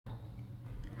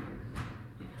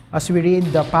as we read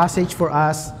the passage for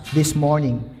us this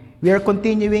morning. We are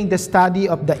continuing the study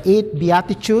of the 8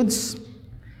 Beatitudes,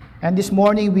 and this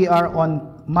morning we are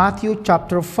on Matthew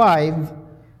chapter 5,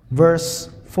 verse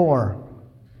 4.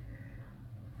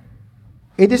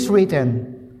 It is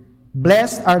written,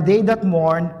 "Blessed are they that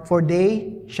mourn, for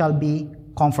they shall be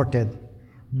comforted."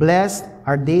 Blessed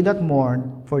are they that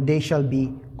mourn, for they shall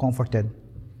be comforted.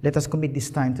 Let us commit this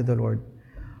time to the Lord.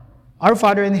 Our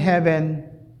Father in heaven,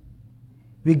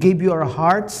 we give you our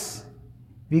hearts.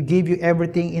 We give you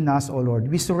everything in us, O Lord.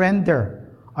 We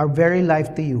surrender our very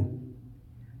life to you.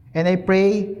 And I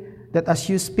pray that as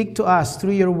you speak to us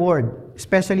through your word,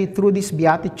 especially through this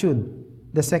beatitude,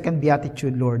 the second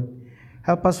beatitude, Lord,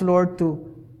 help us, Lord, to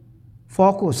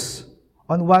focus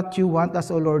on what you want us,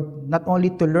 O Lord, not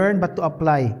only to learn but to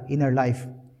apply in our life.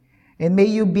 And may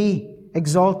you be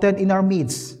exalted in our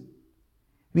midst.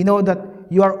 We know that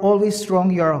you are always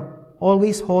strong, you are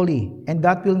always holy, and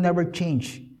that will never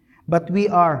change. But we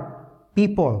are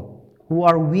people who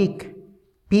are weak,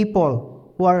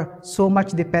 people who are so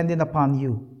much dependent upon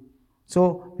you.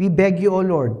 So we beg you, O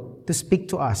Lord, to speak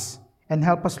to us and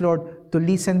help us, Lord, to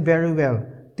listen very well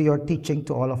to your teaching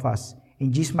to all of us.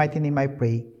 In Jesus' mighty name I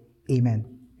pray, amen.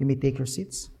 You may take your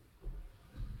seats.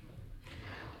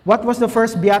 What was the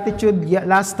first beatitude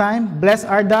last time? Blessed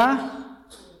are the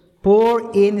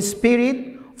poor in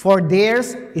spirit, for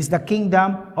theirs is the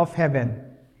kingdom of heaven.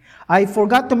 I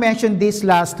forgot to mention this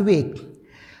last week.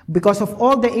 Because of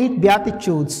all the 8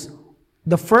 beatitudes,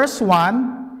 the first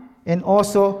one and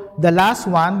also the last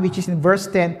one, which is in verse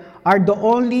 10, are the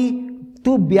only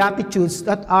 2 beatitudes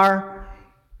that are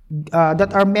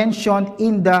mentioned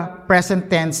in the present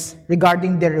tense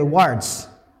regarding their rewards.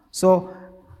 So,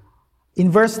 in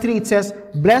verse 3 it says,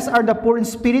 "Blessed are the poor in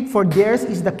spirit, for theirs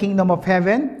is the kingdom of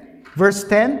heaven." Verse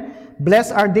 10,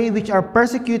 "Blessed are they which are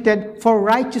persecuted for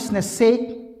righteousness'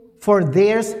 sake, for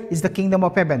theirs is the kingdom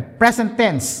of heaven." Present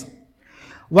tense.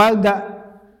 While the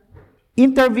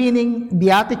intervening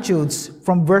beatitudes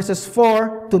from verses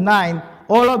 4 to 9,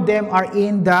 all of them are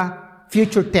in the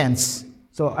future tense.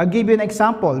 So I'll give you an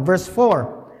example. Verse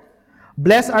 4,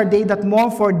 "Blessed are they that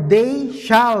mourn, for they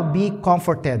shall be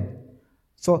comforted."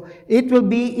 So it will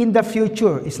be in the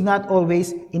future. It's not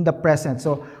always in the present.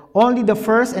 So only the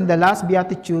first and the last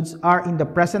beatitudes are in the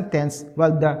present tense,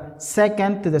 while the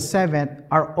second to the 7th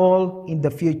are all in the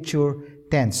future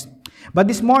tense. But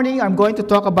this morning, I'm going to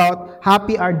talk about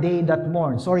happy are they that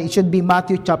mourn. Sorry, it should be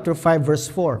Matthew chapter 5, verse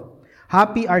 4.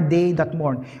 Happy are they that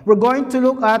mourn. We're going to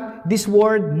look at this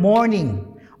word mourning.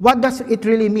 What does it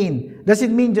really mean? Does it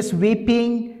mean just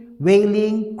weeping,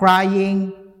 wailing,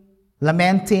 crying,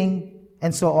 lamenting,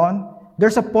 and so on?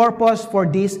 There's a purpose for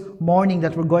this mourning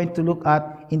that we're going to look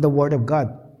at in the Word of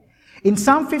God. In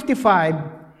Psalm 55,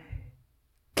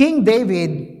 King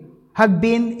David had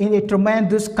been in a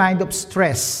tremendous kind of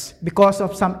stress because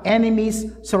of some enemies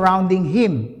surrounding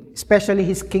him, especially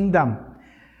his kingdom.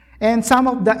 And some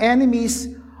of the enemies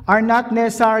are not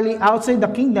necessarily outside the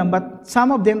kingdom, but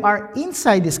some of them are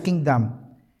inside his kingdom.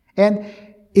 And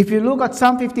if you look at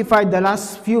Psalm 55, the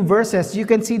last few verses, you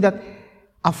can see that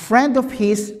a friend of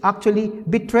his actually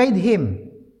betrayed him.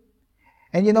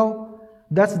 And you know,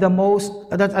 I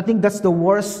think that's the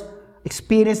worst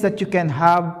experience that you can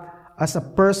have as a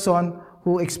person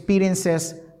who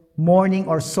experiences mourning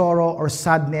or sorrow or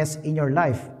sadness in your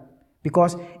life.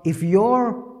 Because if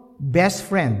your best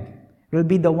friend will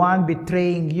be the one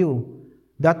betraying you,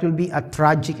 that will be a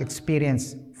tragic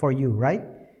experience for you, right?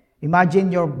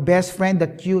 Imagine your best friend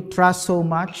that you trust so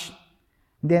much,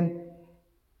 then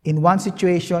in one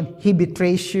situation, he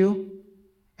betrays you,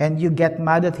 and you get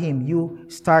mad at him. You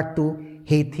start to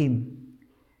hate him.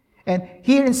 And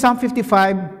here in Psalm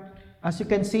 55, as you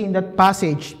can see in that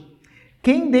passage,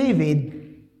 King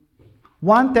David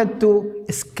wanted to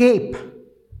escape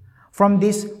from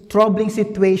this troubling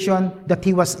situation that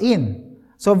he was in.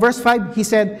 So verse 5, he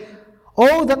said,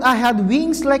 "Oh, that I had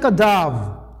wings like a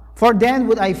dove, for then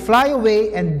would I fly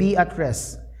away and be at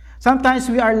rest." Sometimes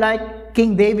we are like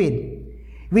King David.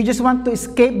 We just want to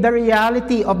escape the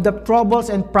reality of the troubles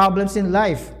and problems in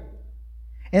life.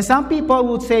 And some people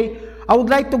would say, "I would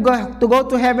like to go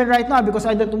to heaven right now because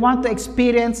I don't want to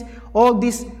experience all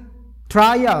these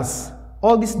trials,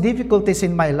 all these difficulties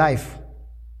in my life."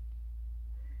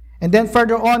 And then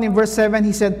further on in verse 7,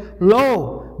 he said,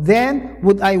 "Lo, then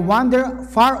would I wander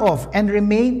far off and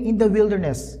remain in the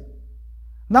wilderness."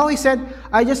 Now he said,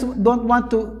 "I just don't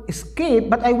want to escape,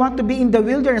 but I want to be in the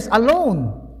wilderness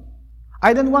alone.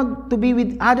 I don't want to be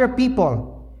with other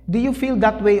people." Do you feel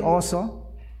that way also?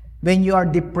 When you are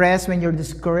depressed, when you're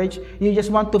discouraged, you just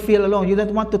want to feel alone. You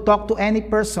don't want to talk to any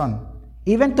person.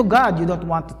 Even to God, you don't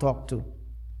want to talk to.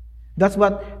 That's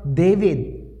what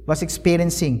David was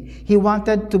experiencing. He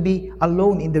wanted to be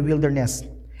alone in the wilderness.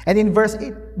 And in verse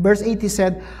 8 he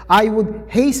said, I would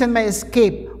hasten my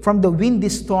escape from the windy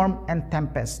storm and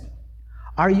tempest.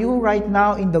 Are you right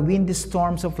now in the windy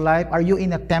storms of life? Are you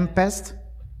in a tempest?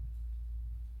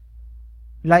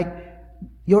 Like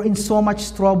you're in so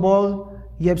much trouble,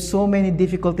 you have so many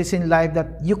difficulties in life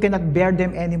that you cannot bear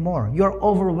them anymore. You're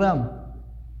overwhelmed.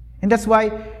 And that's why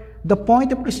the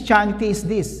point of Christianity is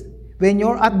this. When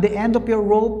you're at the end of your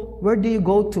rope, where do you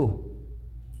go to?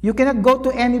 You cannot go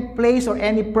to any place or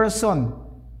any person.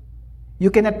 You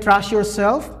cannot trust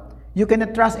yourself. You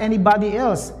cannot trust anybody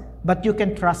else. But you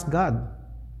can trust God.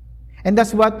 And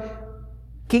that's what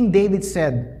King David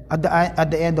said at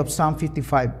the end of Psalm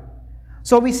 55.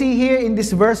 So we see here in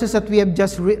these verses that we have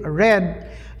just read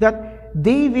that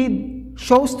David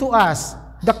shows to us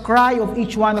the cry of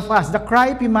each one of us, the cry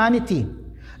of humanity,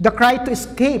 the cry to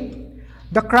escape,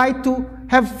 the cry to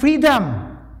have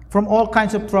freedom from all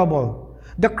kinds of trouble,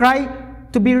 the cry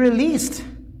to be released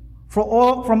from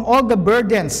all the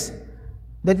burdens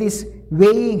that is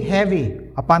weighing heavy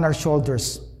upon our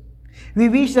shoulders. We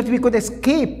wish that we could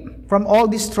escape from all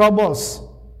these troubles,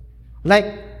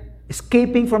 like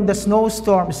escaping from the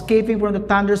snowstorm, escaping from the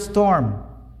thunderstorm,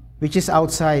 which is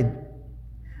outside.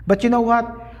 But you know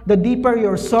what? The deeper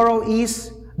your sorrow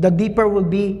is, the deeper will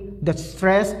be the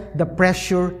stress, the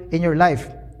pressure in your life.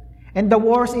 And the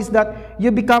worst is that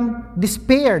you become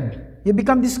despaired. You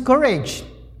become discouraged.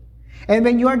 And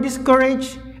when you are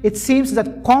discouraged, it seems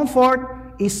that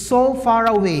comfort is so far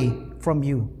away from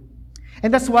you.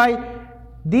 And that's why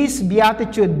this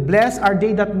beatitude, blessed are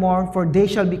they that mourn, for they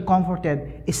shall be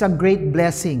comforted, is a great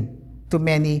blessing to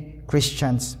many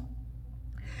Christians.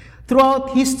 Throughout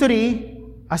history,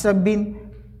 as I've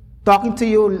been talking to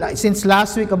you since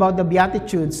last week about the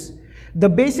Beatitudes, the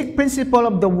basic principle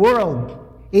of the world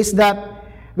is that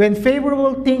when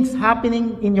favorable things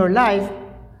happening in your life,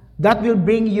 that will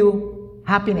bring you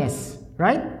happiness,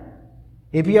 right?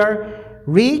 If you are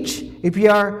rich, if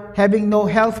you are having no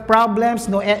health problems,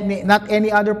 not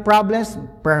any other problems,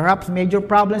 perhaps major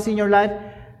problems in your life,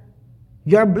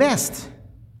 you are blessed.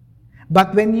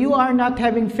 But when you are not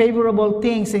having favorable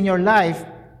things in your life,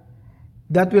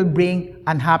 that will bring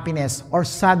unhappiness or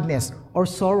sadness or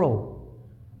sorrow.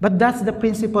 But that's the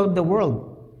principle of the world.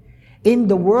 In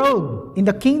the world, in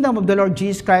the kingdom of the Lord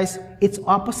Jesus Christ, it's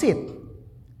opposite.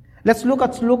 Let's look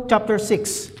at Luke chapter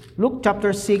 6. Luke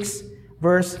chapter 6,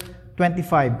 verse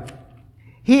 25.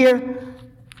 Here,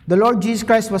 the Lord Jesus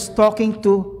Christ was talking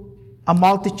to a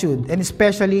multitude, and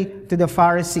especially to the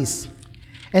Pharisees.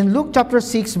 And Luke chapter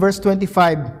 6, verse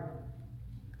 25,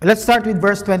 let's start with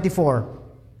verse 24.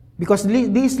 Because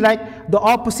this is like the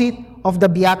opposite of the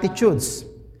Beatitudes.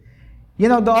 You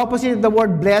know, the opposite of the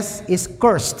word blessed is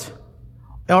cursed.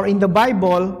 Or in the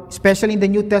Bible, especially in the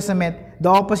New Testament, the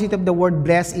opposite of the word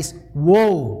blessed is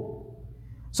woe.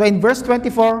 So in verse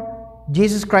 24,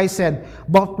 Jesus Christ said,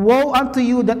 But woe unto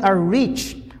you that are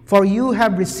rich, for you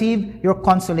have received your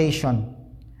consolation.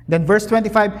 Then verse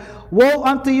 25, Woe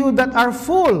unto you that are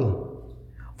full,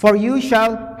 for you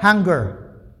shall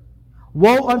hunger.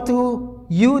 Woe unto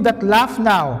you that laugh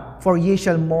now, for ye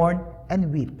shall mourn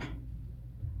and weep.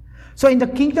 So in the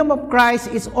kingdom of Christ,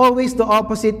 it's always the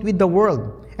opposite with the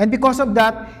world. And because of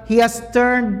that, He has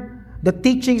turned the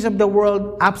teachings of the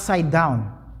world upside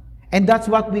down. And that's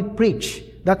what we preach.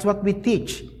 That's what we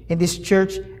teach in this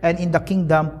church and in the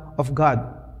kingdom of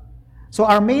God. So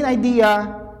our main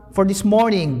idea for this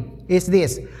morning is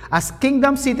this. As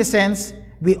kingdom citizens,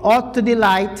 we ought to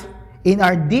delight in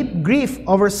our deep grief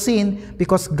over sin,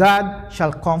 because God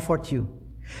shall comfort you.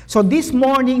 So this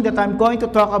morning that I'm going to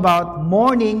talk about,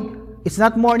 mourning, it's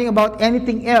not mourning about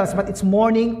anything else, but it's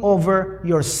mourning over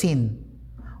your sin.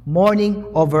 Mourning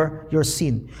over your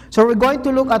sin. So we're going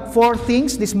to look at 4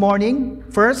 things this morning.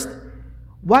 First,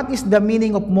 what is the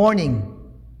meaning of mourning?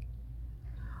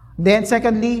 Then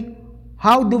secondly,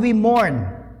 how do we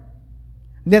mourn?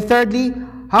 Then thirdly,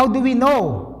 how do we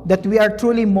know that we are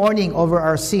truly mourning over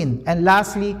our sin? And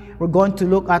lastly, we're going to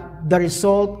look at the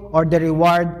result or the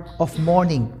reward of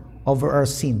mourning over our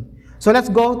sin. So let's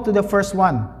go to the first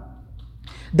one.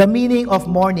 The meaning of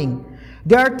mourning.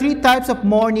 There are 3 types of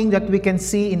mourning that we can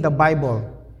see in the Bible.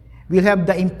 We'll have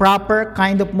the improper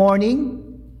kind of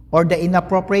mourning or the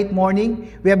inappropriate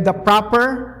mourning. We have the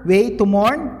proper way to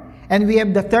mourn. And we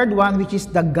have the third one, which is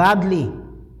the godly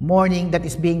mourning that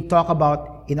is being talked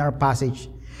about in our passage.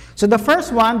 So the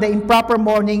first one, the improper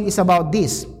mourning, is about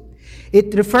this.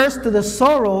 It refers to the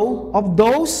sorrow of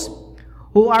those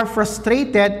who are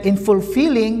frustrated in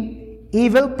fulfilling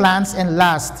evil plans and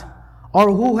lust, or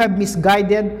who have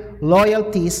misguided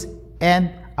loyalties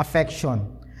and affection.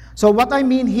 So what I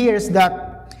mean here is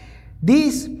that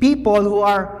these people who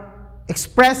are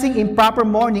expressing improper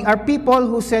mourning are people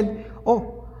who said,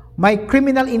 oh, my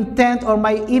criminal intent or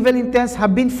my evil intents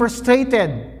have been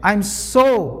frustrated. I'm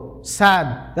so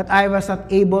sad that I was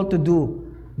not able to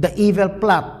do the evil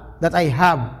plot that I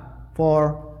have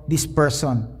for this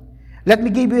person. Let me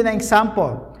give you an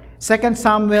example. 2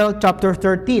 Samuel chapter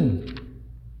 13.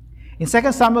 In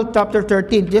 2 Samuel chapter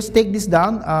 13, just take this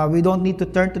down. We don't need to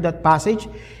turn to that passage.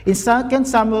 In 2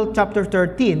 Samuel chapter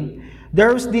 13,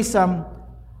 there was this son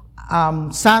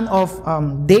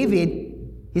of David.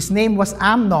 His name was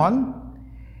Amnon.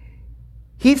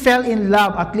 He fell in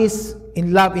love, at least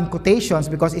in love in quotations,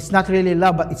 because it's not really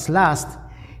love, but it's lust.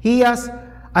 He has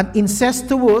an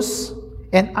incestuous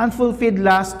and unfulfilled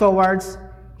lust towards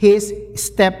his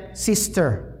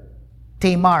stepsister,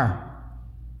 Tamar.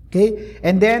 Okay?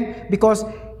 And then, because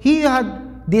he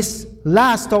had this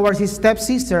lust towards his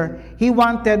stepsister, he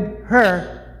wanted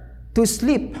her to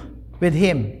sleep with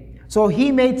him. So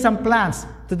he made some plans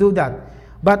to do that.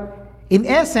 But in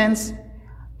essence,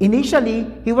 initially,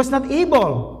 he was not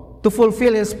able to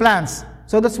fulfill his plans.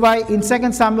 So that's why in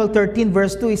 2 Samuel 13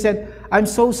 verse 2, he said, I'm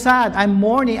so sad, I'm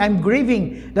mourning, I'm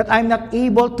grieving that I'm not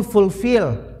able to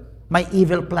fulfill my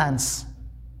evil plans.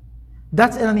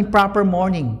 That's an improper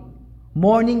mourning.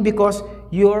 Mourning because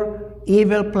your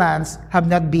evil plans have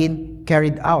not been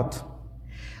carried out.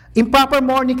 Improper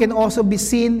mourning can also be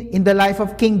seen in the life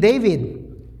of King David,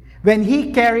 when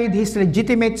he carried his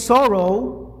legitimate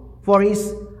sorrow for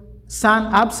his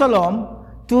son Absalom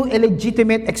to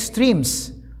illegitimate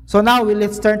extremes. So now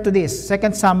let's turn to this,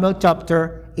 2 Samuel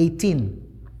chapter 18.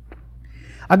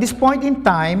 At this point in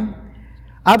time,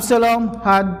 Absalom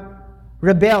had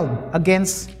rebelled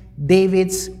against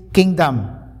David's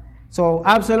kingdom. So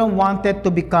Absalom wanted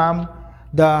to become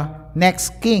the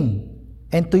next king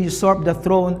and to usurp the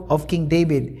throne of King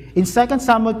David. In 2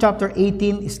 Samuel chapter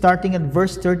 18, starting at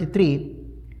verse 33,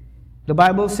 the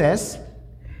Bible says,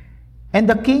 And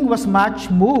the king was much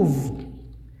moved,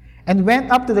 and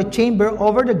went up to the chamber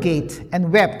over the gate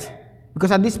and wept,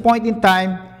 because at this point in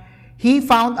time, he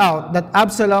found out that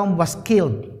Absalom was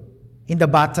killed in the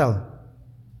battle.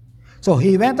 So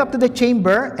he went up to the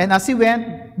chamber, and as he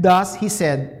went, thus he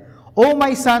said, O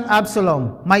my son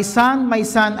Absalom, my son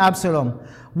Absalom,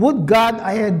 would God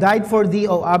I had died for thee,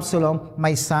 O Absalom,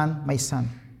 my son, my son.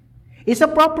 It's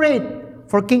appropriate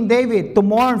for King David to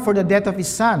mourn for the death of his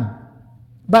son.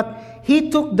 But he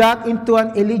took that into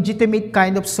an illegitimate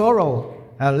kind of sorrow.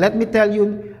 Let me tell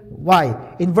you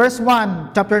why. In verse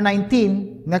 1, chapter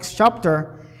 19, next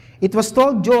chapter, it was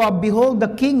told Joab, Behold,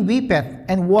 the king weepeth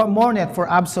and mourneth for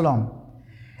Absalom.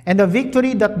 And the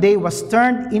victory that day was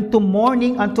turned into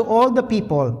mourning unto all the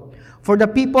people. For the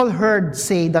people heard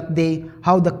say that day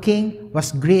how the king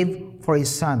was grieved for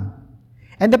his son.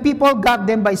 And the people got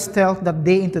them by stealth that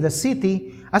day into the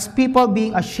city, as people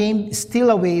being ashamed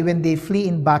steal away when they flee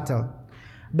in battle.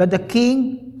 But the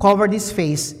king covered his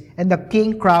face, and the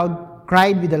king crowd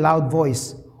cried with a loud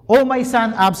voice, O my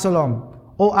son Absalom,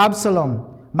 O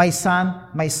Absalom, my son,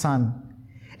 my son.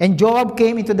 And Joab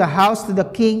came into the house to the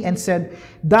king and said,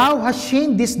 Thou hast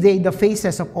shamed this day the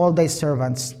faces of all thy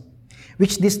servants,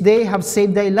 which this day have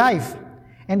saved thy life,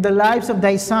 and the lives of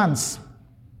thy sons,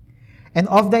 and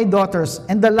of thy daughters,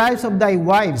 and the lives of thy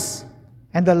wives,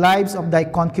 and the lives of thy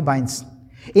concubines,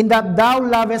 in that thou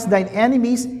lovest thine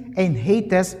enemies and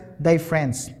hatest thy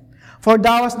friends. For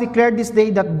thou hast declared this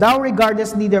day that thou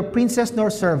regardest neither princes nor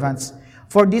servants.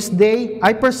 For this day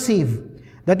I perceive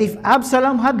that if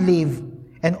Absalom had lived,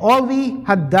 and all we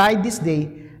had died this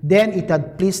day, then it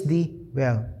had pleased thee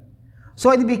well. So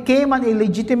it became an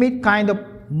illegitimate kind of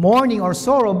mourning or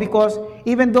sorrow, because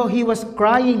even though he was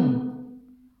crying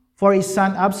for his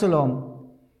son Absalom,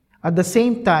 at the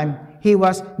same time, he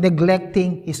was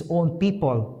neglecting his own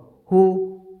people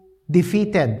who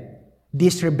defeated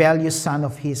this rebellious son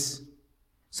of his.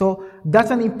 So that's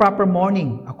an improper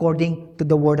mourning according to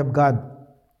the word of God.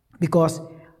 Because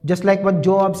just like what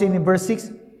Joab said in verse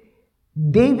 6,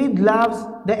 David loves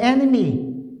the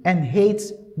enemy and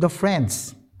hates the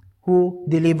friends who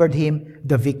delivered him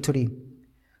the victory.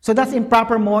 So that's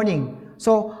improper mourning.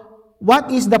 So what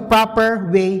is the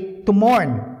proper way to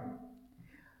mourn?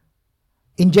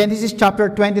 In Genesis chapter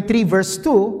 23 verse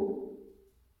 2,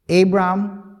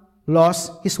 Abraham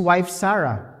lost his wife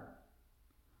Sarah.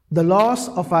 The loss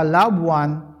of a loved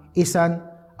one is an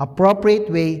appropriate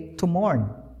way to mourn.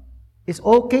 It's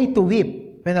okay to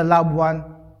weep when a loved one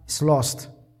is lost.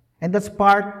 And that's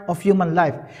part of human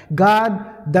life.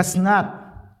 God does not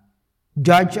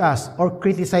judge us or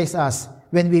criticize us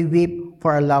when we weep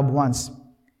for our loved ones.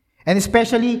 And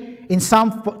especially in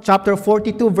Psalm chapter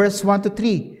 42, verse 1 to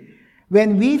 3.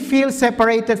 When we feel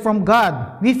separated from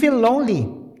God, we feel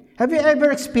lonely. Have you ever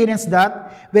experienced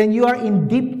that? When you are in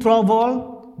deep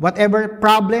trouble, whatever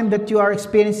problem that you are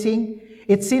experiencing,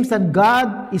 it seems that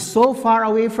God is so far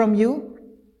away from you.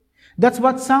 That's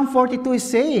what Psalm 42 is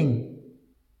saying.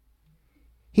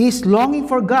 He is longing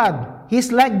for God. He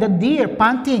is like the deer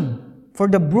panting for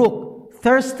the brook,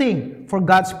 thirsting for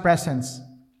God's presence.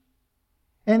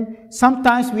 And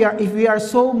sometimes if we are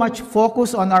so much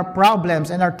focused on our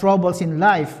problems and our troubles in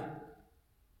life,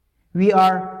 we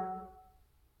are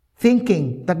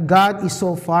thinking that God is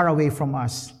so far away from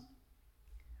us.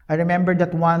 I remember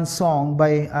that one song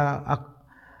by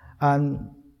a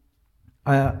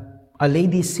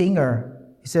lady singer.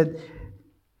 He said,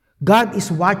 God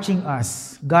is watching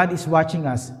us. God is watching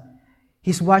us.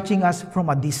 He's watching us from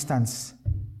a distance.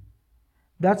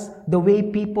 That's the way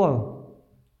people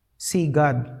see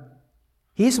God.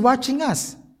 He's watching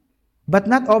us, but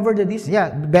not over the distance. Yeah,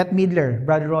 Beth Midler,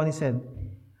 Brother Ronnie said.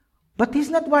 But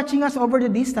He's not watching us over the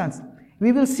distance.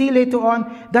 We will see later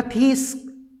on that He's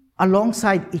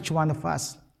alongside each one of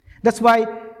us. That's why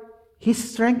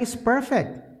His strength is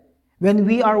perfect. When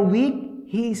we are weak,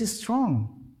 He is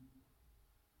strong.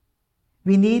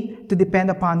 We need to depend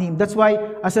upon Him. That's why,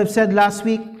 as I've said last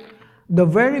week, the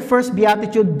very first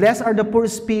beatitude, blessed are the poor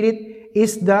in spirit,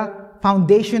 is the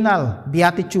foundational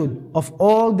beatitude of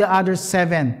all the other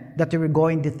 7 that we're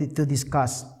going to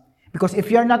discuss. Because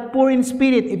if you're not poor in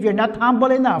spirit, if you're not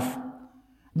humble enough,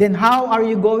 then how are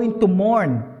you going to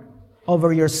mourn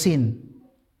over your sin?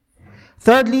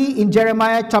 Thirdly, in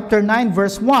Jeremiah chapter 9,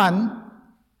 verse 1,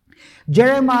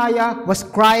 Jeremiah was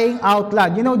crying out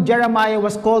loud. You know, Jeremiah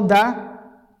was called the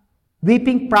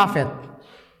weeping prophet.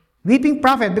 Weeping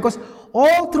prophet because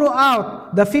all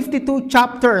throughout the 52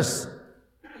 chapters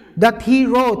that he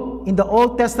wrote in the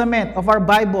Old Testament of our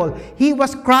Bible, he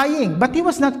was crying. But he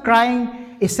was not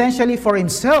crying essentially for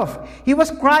himself. He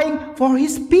was crying for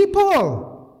his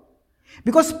people.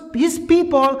 Because his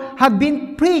people had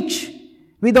been preached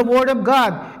with the Word of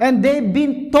God. And they've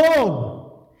been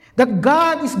told that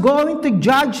God is going to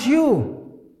judge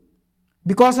you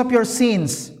because of your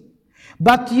sins.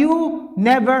 But you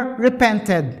never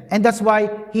repented. And that's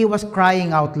why he was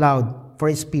crying out loud for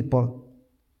his people.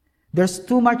 There's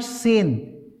too much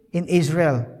sin in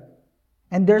Israel.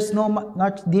 And there's no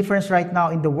much difference right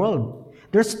now in the world.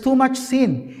 There's too much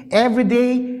sin. Every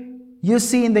day you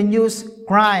see in the news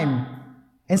crime.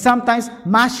 And sometimes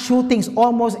mass shootings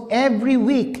almost every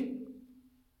week.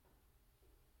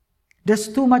 There's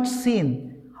too much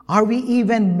sin. Are we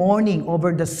even mourning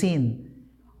over the sin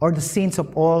or the sins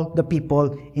of all the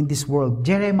people in this world?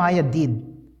 Jeremiah did.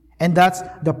 And that's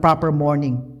the proper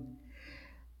mourning.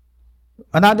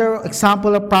 Another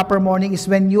example of proper mourning is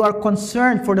when you are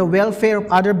concerned for the welfare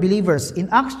of other believers. In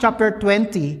Acts chapter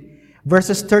 20,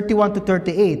 verses 31 to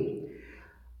 38,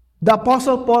 the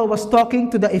Apostle Paul was talking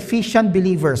to the Ephesian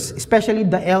believers, especially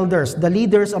the elders, the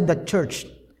leaders of the church.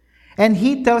 And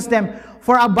he tells them,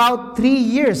 for about 3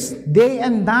 years, day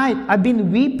and night, I've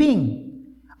been weeping.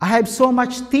 I have so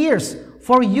much tears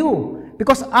for you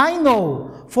because I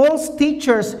know false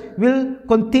teachers will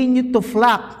continue to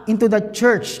flock into the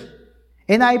church.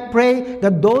 And I pray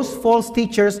that those false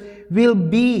teachers will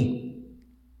be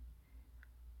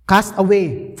cast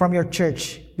away from your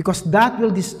church because that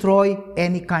will destroy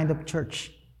any kind of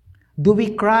church. Do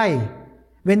we cry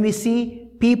when we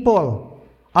see people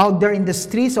out there in the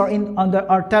streets or on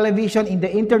our television, in the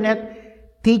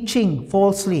internet, teaching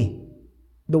falsely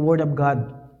the Word of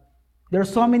God? There are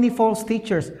so many false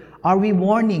teachers. Are we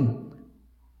warning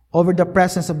over the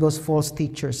presence of those false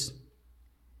teachers?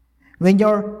 When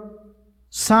your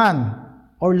son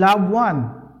or loved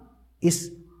one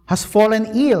has fallen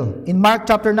ill, in Mark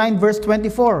chapter 9, verse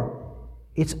 24,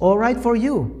 it's all right for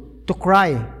you to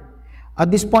cry.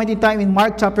 At this point in time, in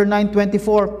Mark chapter 9,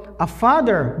 24, a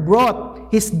father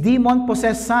brought his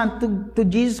demon-possessed son to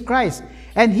Jesus Christ.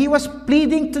 And he was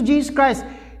pleading to Jesus Christ,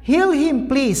 heal him,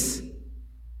 please.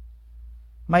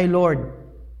 My Lord,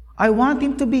 I want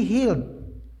him to be healed.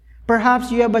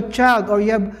 Perhaps you have a child or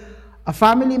you have a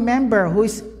family member who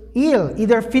is ill,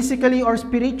 either physically or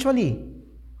spiritually.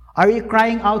 Are you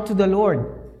crying out to the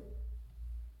Lord?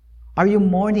 Are you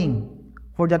mourning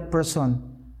for that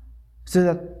person so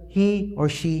that he or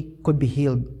she could be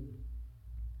healed?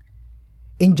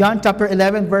 In John chapter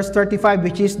 11, verse 35,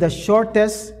 which is the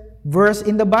shortest verse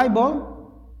in the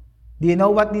Bible, do you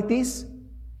know what it is?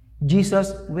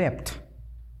 Jesus wept.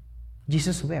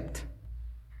 Jesus wept.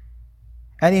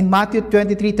 And in Matthew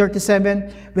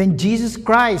 23:37, when Jesus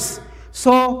Christ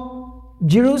saw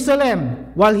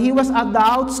Jerusalem, while he was at the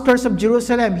outskirts of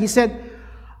Jerusalem, he said,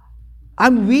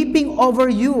 I'm weeping over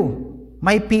you,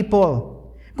 my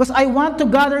people, because I want to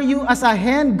gather you as a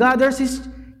hen gathers his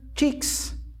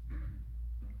chicks.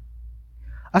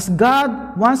 As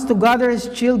God wants to gather his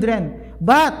children,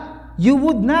 but you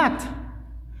would not.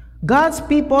 God's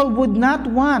people would not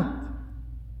want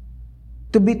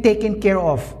to be taken care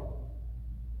of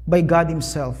by God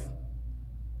himself.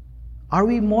 Are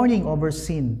we mourning over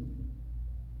sin?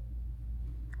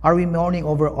 Are we mourning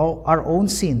over our own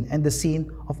sin and the sin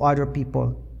of other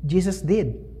people? Jesus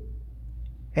did.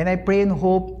 And I pray and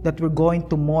hope that we're going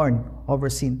to mourn over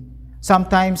sin.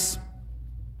 Sometimes,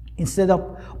 instead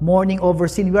of mourning over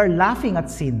sin, we are laughing at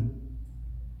sin.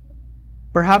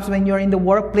 Perhaps when you're in the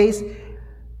workplace,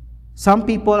 some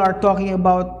people are talking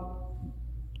about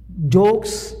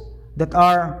jokes that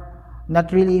are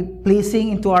not really pleasing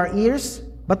into our ears,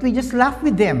 but we just laugh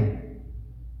with them.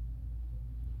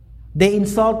 They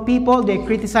insult people, they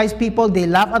criticize people, they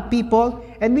laugh at people,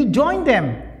 and we join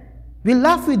them. We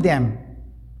laugh with them.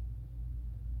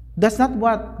 That's not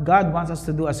what God wants us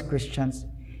to do as Christians.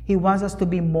 He wants us to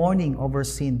be mourning over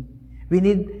sin.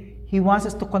 He wants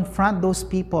us to confront those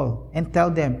people and tell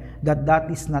them that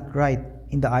that is not right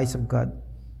in the eyes of God.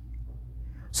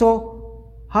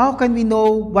 So, how can we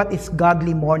know what is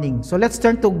godly mourning? So let's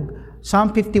turn to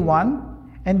Psalm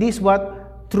 51, and this is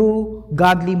what true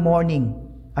godly mourning,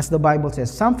 as the Bible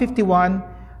says. Psalm 51,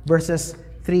 verses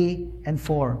 3 and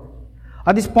 4.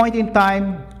 At this point in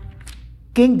time,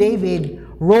 King David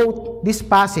wrote this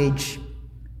passage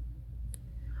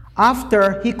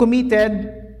after he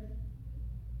committed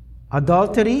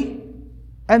adultery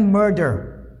and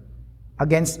murder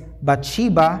against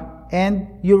Bathsheba and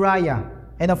Uriah,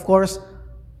 and of course,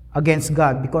 against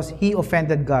God, because he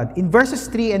offended God. In verses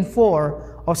 3 and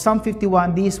 4 of Psalm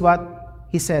 51, this is what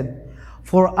he said: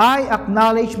 "For I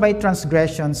acknowledge my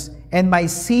transgressions, and my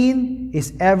sin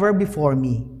is ever before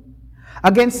me.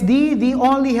 Against thee, thee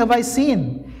only have I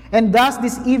sinned, and thus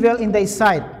this evil in thy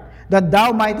sight, that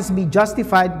thou mightest be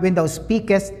justified when thou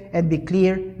speakest, and be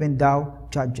clear when thou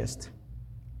judgest."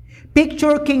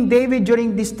 Picture King David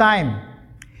during this time.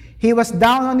 He was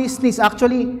down on his knees.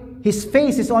 Actually, his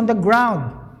face is on the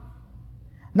ground,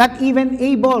 not even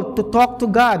able to talk to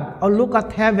God or look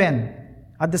at heaven,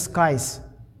 at the skies,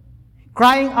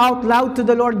 crying out loud to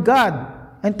the Lord God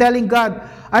and telling God,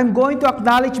 "I'm going to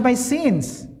acknowledge my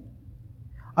sins.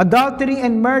 Adultery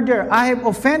and murder, I have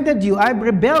offended you. I've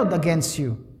rebelled against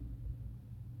you."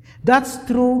 That's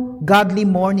true godly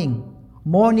mourning,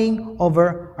 mourning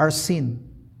over our sin.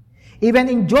 Even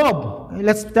in Job,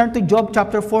 let's turn to Job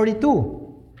chapter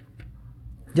 42,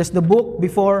 just the book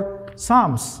before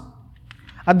Psalms.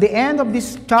 At the end of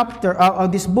this chapter,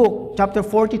 of this book, chapter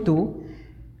 42,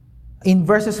 in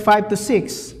verses 5 to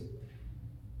 6,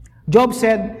 Job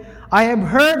said, "I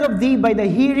have heard of thee by the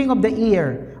hearing of the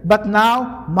ear, but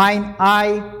now mine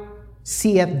eye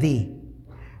seeth thee.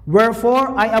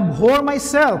 Wherefore I abhor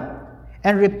myself,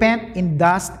 and repent in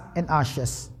dust and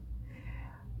ashes."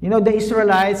 You know, the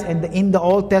Israelites and in the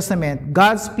Old Testament,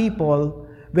 God's people,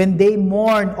 when they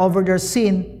mourn over their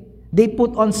sin, they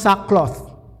put on sackcloth,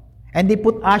 and they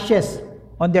put ashes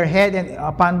on their head and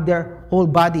upon their whole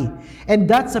body. And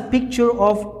that's a picture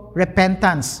of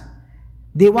repentance.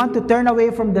 They want to turn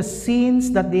away from the sins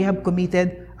that they have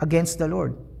committed against the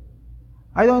Lord.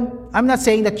 I'm not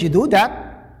saying that you do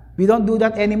that. We don't do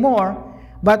that anymore.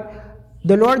 But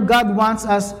the Lord God wants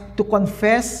us to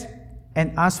confess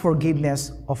and ask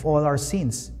forgiveness of all our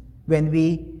sins when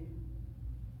we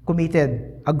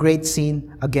committed a great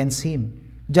sin against Him.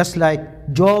 Just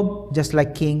like Job, just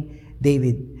like King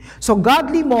David. So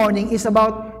godly mourning is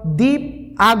about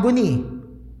deep agony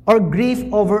or grief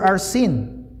over our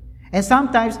sin. And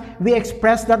sometimes we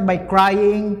express that by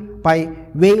crying, by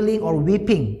wailing or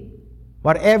weeping.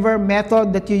 Whatever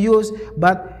method that you use,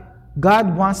 but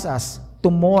God wants us to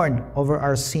mourn over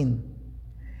our sin.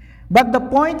 But the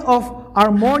point of our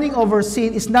mourning over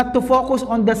sin is not to focus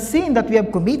on the sin that we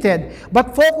have committed,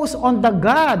 but focus on the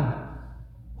God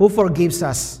who forgives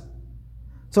us.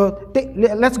 So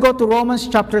let's go to Romans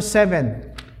chapter 7.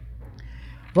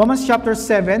 Romans chapter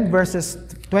 7, verses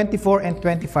 24 and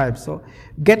 25. So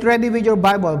get ready with your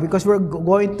Bible, because we're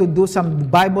going to do some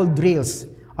Bible drills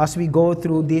as we go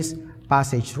through this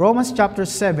passage. Romans chapter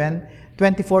 7,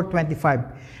 24, 25.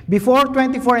 Before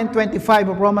 24 and 25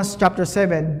 of Romans chapter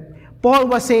 7, Paul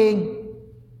was saying,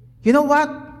 you know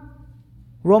what,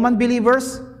 Roman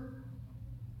believers,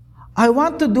 I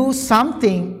want to do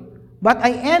something, but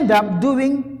I end up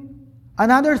doing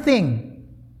another thing.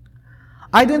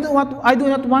 I do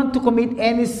not want to commit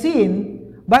any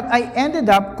sin, but I ended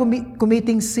up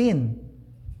committing sin.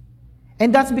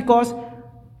 And that's because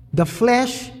the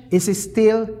flesh is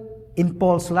still in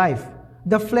Paul's life.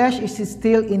 The flesh is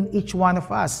still in each one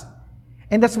of us.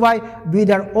 And that's why with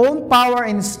our own power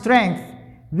and strength,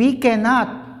 we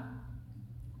cannot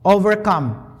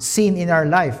overcome sin in our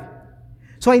life.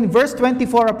 So in verse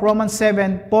 24 of Romans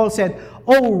 7, Paul said,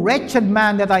 "O wretched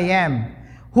man that I am,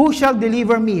 who shall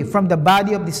deliver me from the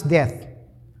body of this death?"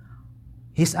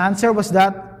 His answer was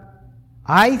that,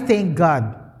 "I thank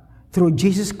God through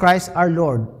Jesus Christ our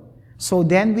Lord. So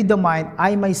then with the mind,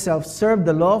 I myself serve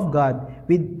the law of God,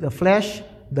 with the flesh,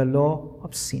 the law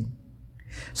of sin."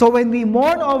 So when we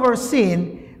mourn over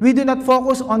sin, we do not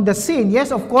focus on the sin.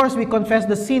 Yes, of course, we confess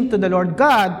the sin to the Lord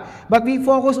God, but we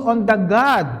focus on the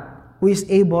God who is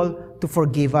able to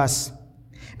forgive us.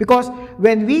 Because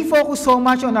when we focus so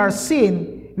much on our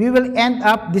sin, we will end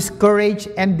up discouraged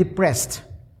and depressed.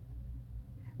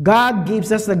 God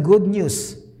gives us the good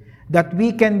news that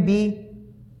we can be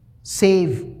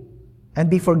saved and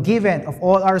be forgiven of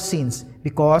all our sins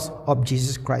because of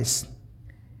Jesus Christ.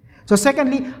 So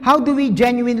secondly, how do we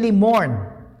genuinely mourn?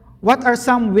 What are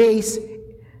some ways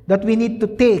that we need to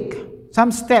take,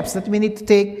 some steps that we need to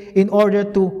take in order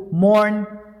to mourn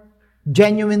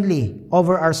genuinely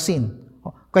over our sin?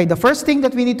 Okay, the first thing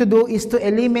that we need to do is to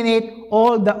eliminate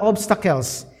all the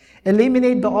obstacles.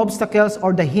 Eliminate the obstacles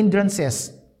or the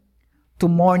hindrances to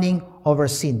mourning over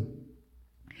sin.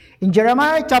 In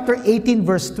Jeremiah chapter 18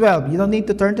 verse 12, you don't need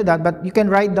to turn to that, but you can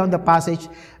write down the passage,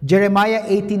 Jeremiah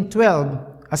 18:12.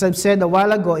 As I've said a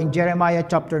while ago in Jeremiah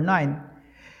chapter 9,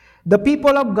 the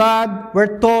people of God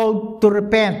were told to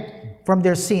repent from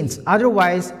their sins.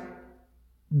 Otherwise,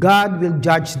 God will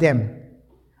judge them.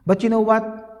 But you know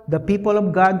what? The people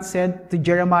of God said to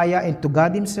Jeremiah and to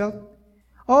God himself,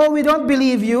 "Oh, we don't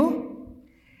believe you.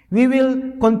 We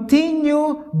will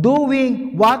continue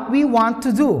doing what we want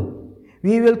to do.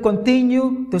 We will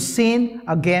continue to sin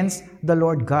against the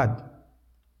Lord God."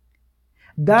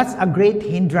 That's a great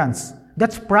hindrance.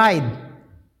 That's pride.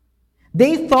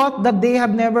 They thought that they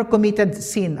have never committed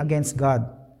sin against God.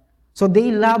 So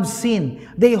they love sin.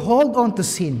 They hold on to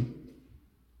sin.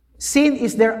 Sin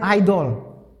is their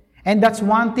idol. And that's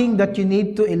one thing that you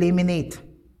need to eliminate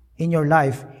in your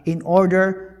life in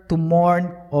order to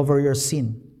mourn over your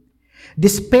sin.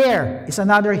 Despair is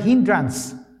another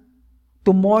hindrance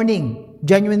to mourning,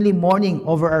 genuinely mourning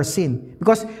over our sin.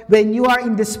 Because when you are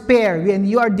in despair, when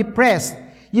you are depressed,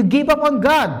 you give up on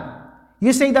God.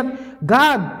 You say that,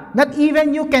 "God, not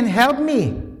even you can help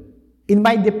me in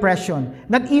my depression.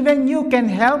 Not even you can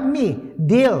help me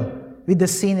deal with the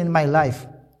sin in my life."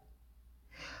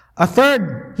 A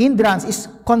third hindrance is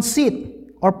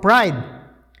conceit or pride.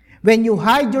 When you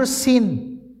hide your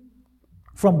sin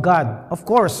from God, of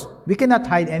course, we cannot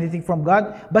hide anything from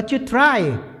God, but you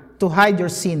try to hide your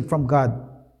sin from God.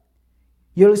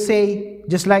 You'll say,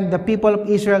 just like the people of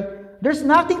Israel, "There's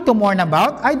nothing to mourn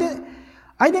about. I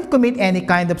didn't commit any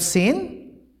kind of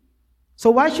sin.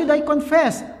 So why should I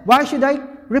confess? Why should I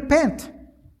repent?"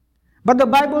 But the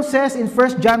Bible says in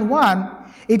 1 John 1,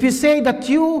 if you say that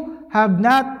you have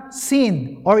not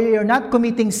sinned or you're not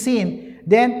committing sin,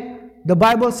 then the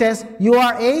Bible says you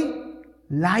are a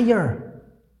liar.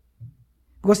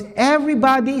 Because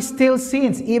everybody still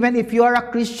sins, even if you are a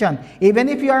Christian, even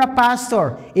if you are a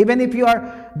pastor, even if you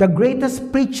are the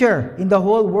greatest preacher in the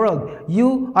whole world,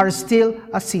 you are still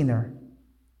a sinner.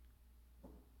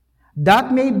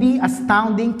 That may be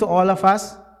astounding to all of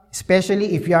us,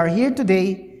 especially if you are here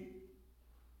today.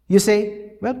 You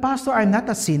say, "Well, Pastor, I'm not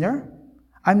a sinner.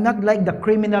 I'm not like the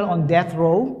criminal on death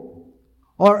row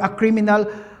or a criminal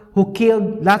who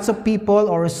killed lots of people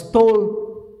or stole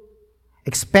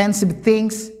expensive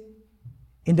things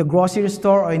in the grocery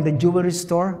store or in the jewelry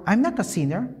store. I'm not a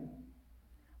sinner."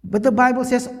 But the Bible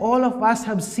says all of us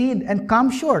have sinned and come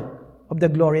short of the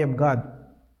glory of God.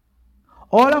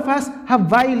 All of us have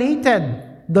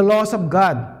violated the laws of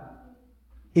God.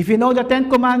 If you know the 10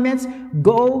 Commandments,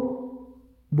 go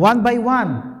one by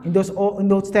one in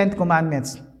those 10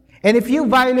 Commandments. And if you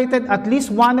violated at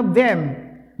least one of them,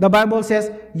 the Bible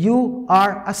says you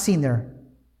are a sinner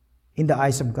in the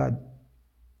eyes of God.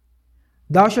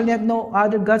 "Thou shalt have no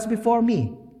other gods before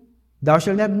me. Thou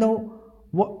shalt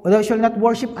not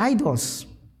worship idols.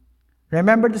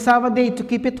 Remember the Sabbath day to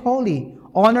keep it holy.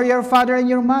 Honor your father and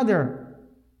your mother."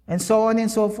 And so on and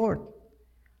so forth.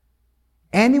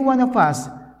 Any one of us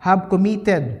have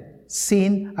committed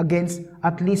sin against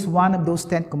at least one of those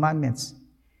 10 commandments.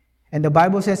 And the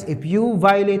Bible says if you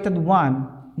violated one,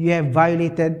 you have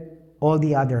violated all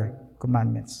the other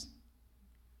commandments.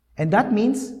 And that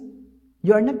means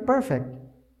you are not perfect.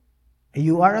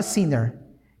 You are a sinner.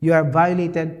 You have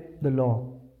violated the law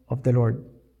of the Lord.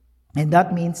 And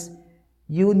that means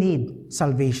you need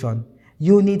salvation.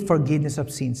 You need forgiveness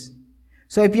of sins.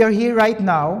 So if you're here right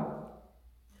now,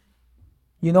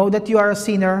 you know that you are a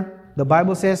sinner. The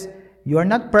Bible says you are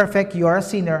not perfect, you are a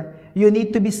sinner. You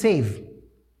need to be saved.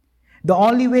 The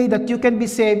only way that you can be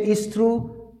saved is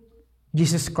through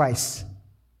Jesus Christ.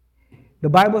 The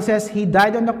Bible says He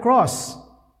died on the cross.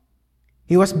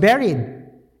 He was buried.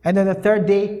 And on the third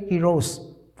day, He rose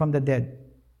from the dead.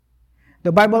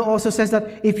 The Bible also says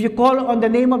that if you call on the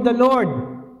name of the Lord,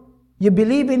 you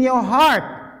believe in your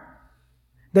heart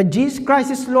that Jesus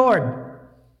Christ is Lord,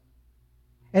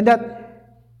 and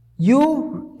that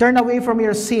you turn away from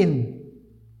your sin,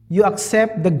 you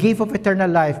accept the gift of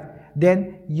eternal life,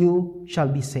 then you shall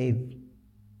be saved.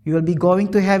 You will be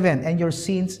going to heaven, and your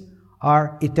sins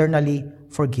are eternally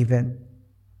forgiven.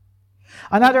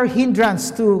 Another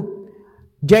hindrance to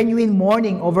genuine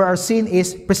mourning over our sin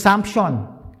is presumption.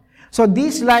 So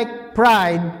this like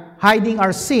pride hiding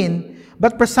our sin,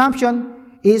 but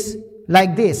presumption is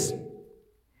like this.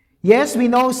 Yes, we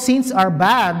know sins are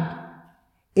bad.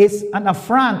 It's an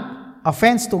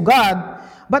offense to God,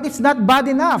 but it's not bad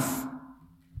enough.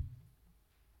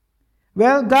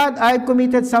 Well, God, I've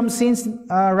committed some sins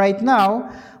right now,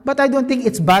 but I don't think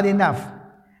it's bad enough.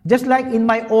 Just like in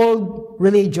my old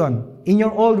religion, in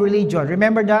your old religion,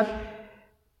 remember that?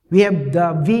 We have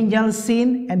the venial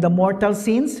sin and the mortal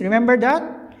sins. Remember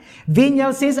that?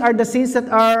 Venial sins are the sins that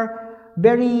are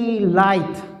very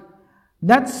light,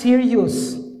 not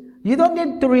serious. You don't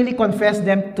need to really confess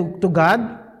them to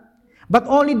God, but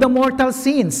only the mortal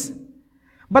sins.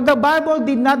 But the Bible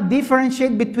did not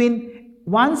differentiate between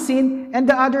one sin and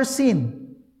the other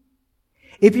sin.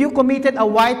 If you committed a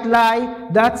white lie,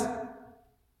 that's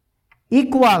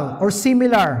equal or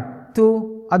similar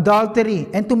to adultery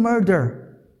and to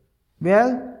murder.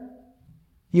 Well,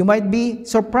 you might be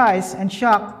surprised and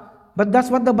shocked, but that's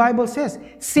what the Bible says.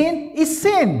 Sin is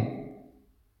sin.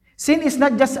 Sin is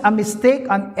not just a mistake,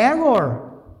 an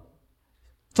error.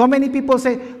 So many people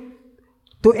say,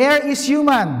 to err is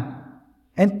human,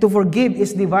 and to forgive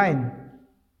is divine.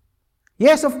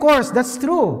 Yes, of course, that's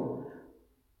true.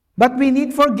 But we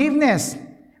need forgiveness.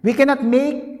 We cannot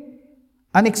make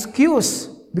an excuse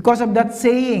because of that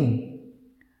saying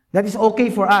that it's okay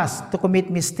for us to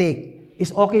commit mistake.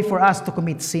 It's okay for us to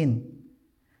commit sin.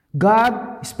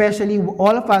 God, especially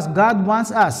all of us, God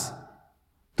wants us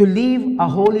to live a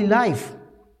holy life.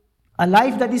 A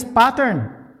life that is patterned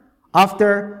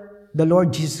after the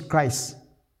Lord Jesus Christ.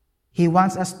 He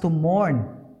wants us to mourn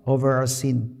over our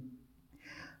sin.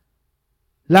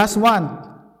 Last one.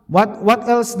 What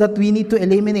else that we need to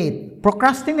eliminate?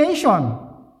 Procrastination.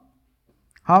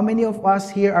 How many of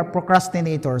us here are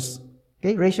procrastinators?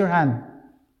 Okay, raise your hand.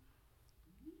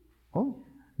 Oh,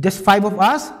 just 5 of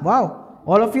us? Wow,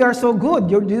 all of you are so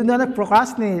good. You do not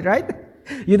procrastinate, right?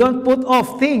 You don't put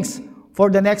off things for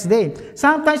the next day.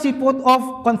 Sometimes we put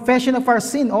off confession of our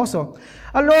sin also.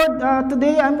 Lord,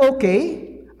 today I'm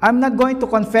okay. I'm not going to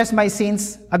confess my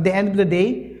sins at the end of the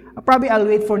day. Probably I'll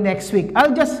wait for next week.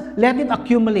 I'll just let it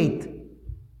accumulate.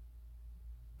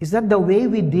 Is that the way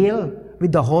we deal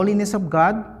with the holiness of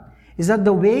God? Is that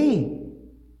the way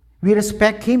we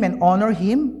respect Him and honor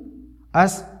Him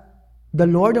as the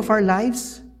Lord of our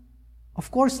lives?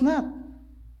 Of course not.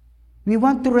 We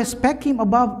want to respect Him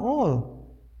above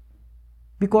all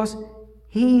because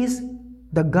He is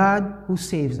the God who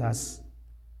saves us.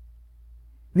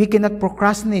 We cannot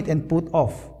procrastinate and put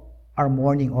off our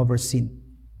mourning over sin.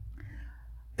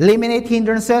 Eliminate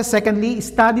hindrances. Secondly,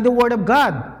 study the Word of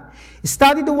God.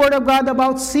 Study the Word of God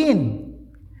about sin.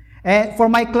 And for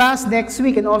my class next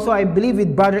week, and also I believe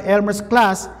with Brother Elmer's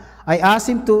class, I asked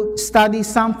him to study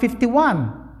Psalm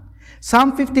 51.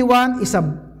 Psalm 51 is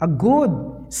a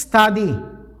good study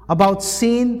about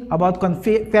sin, about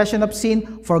confession of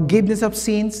sin, forgiveness of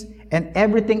sins, and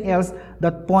everything else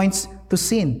that points to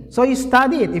sin. So you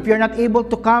study it. If you're not able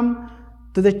to come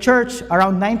to the church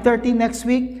around 9:30 next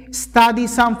week, study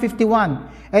Psalm 51,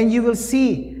 and you will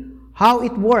see how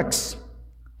it works,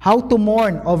 how to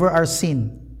mourn over our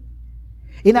sin.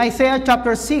 In Isaiah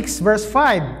chapter 6, verse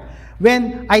 5,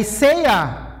 when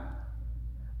Isaiah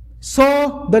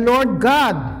saw the Lord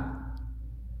God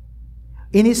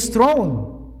in His throne,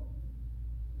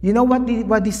 you know what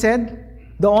he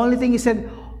said? The only thing he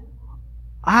said,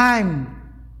 I'm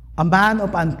a man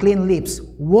of unclean lips.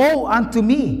 Woe unto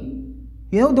me.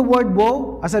 You know the word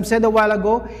woe, as I've said a while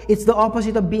ago, it's the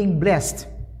opposite of being blessed.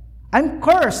 I'm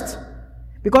cursed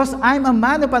because I'm a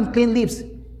man of unclean lips.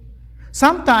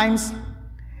 Sometimes,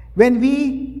 when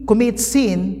we commit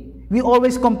sin, we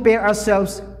always compare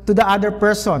ourselves to the other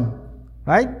person,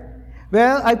 right?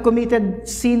 Well, I've committed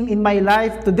sin in my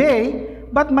life today,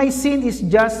 but my sin is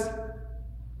just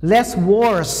less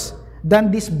worse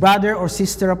than this brother or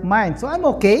sister of mine. So I'm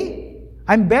okay.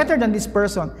 I'm better than this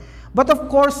person. But of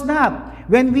course not.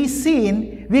 When we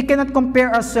sin, we cannot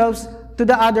compare ourselves to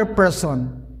the other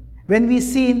person. When we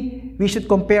sin, we should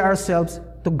compare ourselves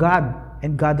to God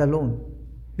and God alone.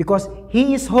 Because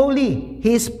He is holy.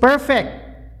 He is perfect.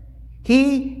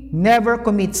 He never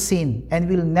commits sin and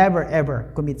will never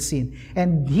ever commit sin.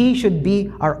 And He should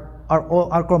be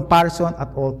our comparison at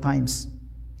all times.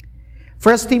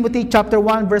 1 Timothy chapter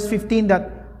 1 verse 15,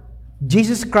 that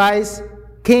Jesus Christ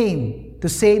came to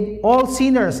save all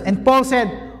sinners. And Paul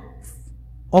said,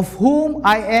 of whom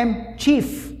I am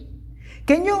chief.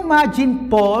 Can you imagine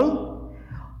Paul,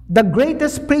 the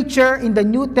greatest preacher in the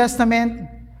New Testament,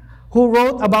 who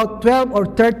wrote about 12 or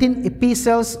 13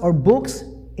 epistles or books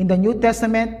in the New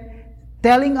Testament,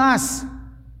 telling us,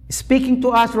 speaking to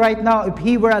us right now, if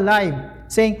he were alive,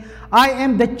 saying, I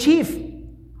am the chief.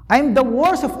 I am the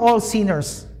worst of all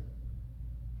sinners.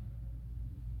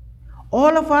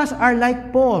 All of us are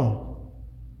like Paul.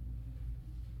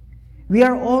 We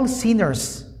are all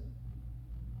sinners.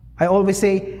 I always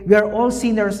say, we are all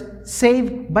sinners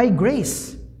saved by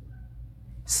grace.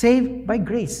 Saved by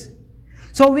grace.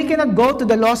 So we cannot go to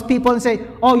the lost people and say,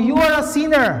 oh, you are a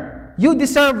sinner. You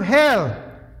deserve hell.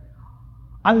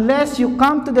 Unless you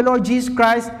come to the Lord Jesus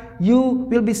Christ, you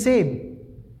will be saved.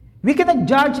 We cannot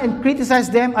judge and criticize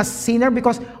them as sinner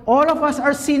because all of us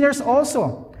are sinners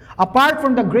also. Apart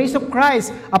from the grace of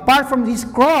Christ, apart from His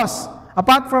cross,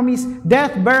 apart from His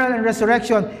death, burial, and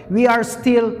resurrection, we are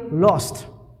still lost.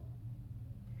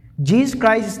 Jesus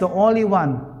Christ is the only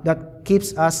one that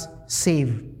keeps us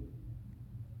saved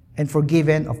and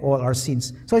forgiven of all our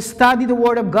sins. So study the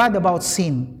Word of God about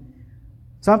sin.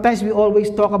 Sometimes we always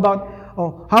talk about,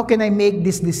 oh, how can I make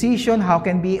this decision? How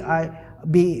can I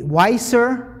be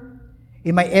wiser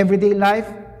in my everyday life?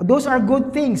 Those are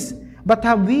good things. But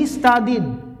have we studied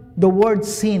the word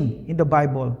sin in the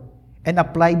Bible and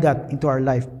applied that into our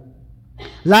life?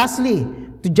 Lastly,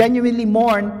 to genuinely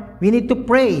mourn, we need to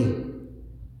pray.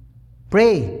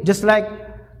 Pray. Just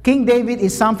like King David in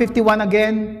Psalm 51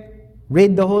 again,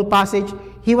 read the whole passage.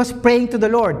 He was praying to the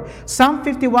Lord. Psalm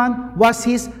 51 was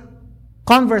his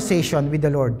conversation with the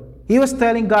Lord. He was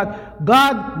telling God,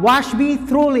 God, wash me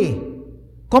thoroughly,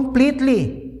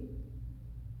 completely,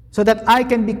 so that I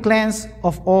can be cleansed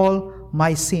of all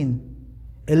my sin.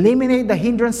 Eliminate the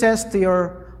hindrances to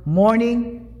your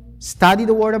mourning, study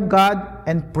the Word of God,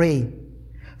 and pray.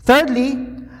 Thirdly,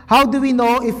 how do we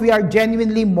know if we are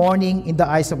genuinely mourning in the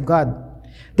eyes of God?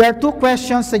 There are two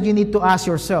questions that you need to ask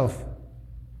yourself.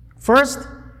 First,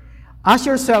 ask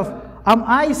yourself, am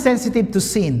I sensitive to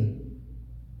sin?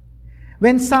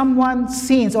 When someone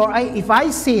sins, or if I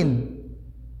sin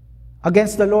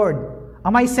against the Lord,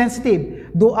 am I sensitive?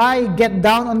 Do I get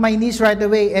down on my knees right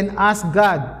away and ask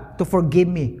God to forgive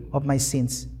me of my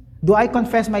sins? Do I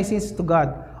confess my sins to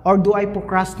God? Or do I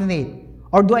procrastinate?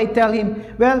 Or do I tell Him,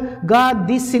 well, God,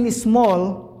 this sin is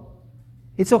small.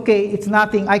 It's okay. It's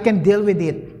nothing. I can deal with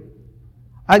it.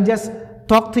 I'll just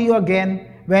talk to you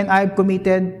again when I've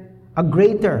committed a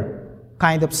greater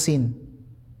kind of sin.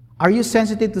 Are you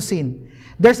sensitive to sin?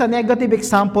 There's a negative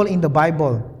example in the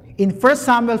Bible. In 1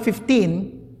 Samuel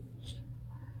 15,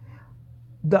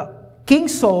 the King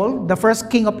Saul, the first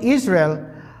king of Israel,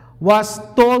 was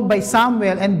told by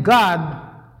Samuel and God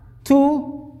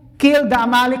to kill the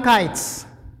Amalekites.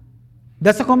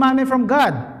 That's a commandment from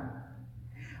God.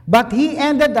 But he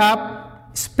ended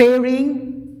up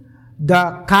sparing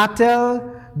the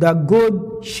cattle, the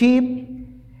good sheep,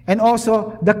 and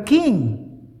also the king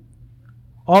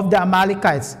of the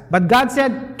Amalekites. But God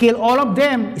said, kill all of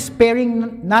them,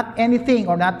 sparing not anything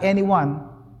or not anyone.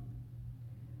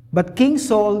 But King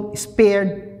Saul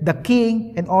spared the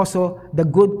king and also the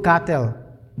good cattle,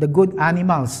 the good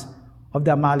animals of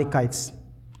the Amalekites.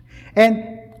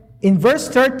 And in verse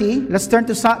 30, let's turn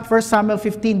to 1 Samuel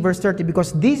 15, verse 30,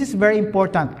 because this is very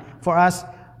important for us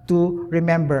to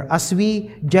remember as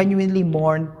we genuinely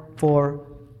mourn for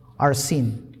our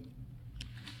sin.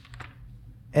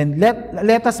 And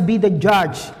let us be the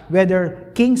judge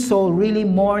whether King Saul really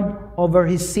mourned over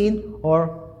his sin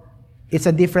or it's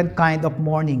a different kind of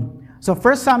mourning. So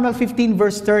 1 Samuel 15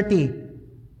 verse 30,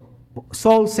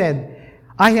 Saul said,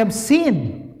 I have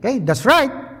sinned. Okay, that's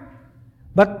right.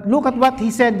 But look at what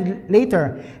he said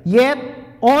later. Yet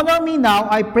honor me now,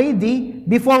 I pray thee,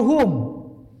 before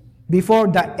whom? Before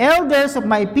the elders of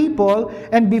my people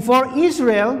and before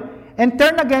Israel, and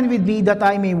turn again with me that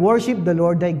I may worship the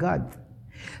Lord thy God.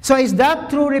 So is that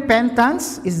true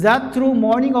repentance? Is that true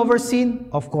mourning over sin?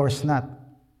 Of course not.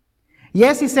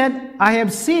 Yes, he said, I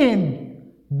have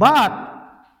sinned, but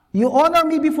you honor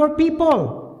me before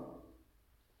people.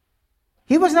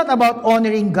 He was not about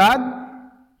honoring God.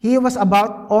 He was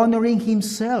about honoring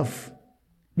himself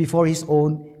before his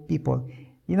own people.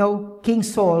 You know, King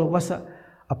Saul was a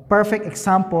perfect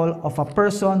example of a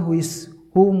person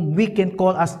whom we can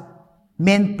call as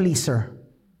man pleaser.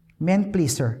 Man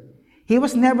pleaser. He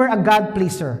was never a God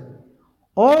pleaser.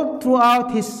 All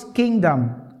throughout his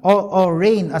kingdom or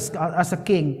reign as a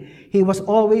king, he was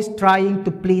always trying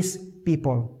to please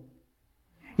people.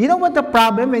 You know what the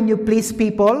problem when you please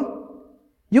people?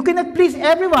 You cannot please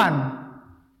everyone.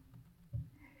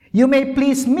 You may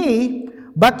please me,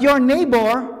 but your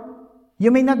neighbor,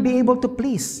 you may not be able to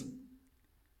please.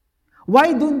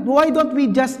 Why don't we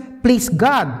just please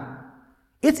God?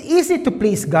 It's easy to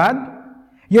please God.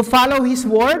 You follow His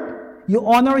word, you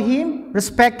honor Him,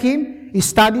 respect Him, you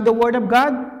study the word of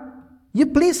God, you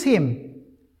please Him.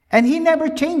 And He never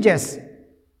changes.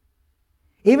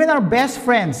 Even our best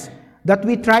friends that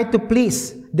we try to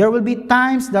please, there will be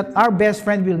times that our best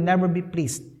friend will never be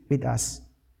pleased with us.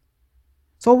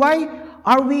 So why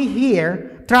are we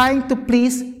here trying to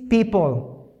please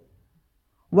people?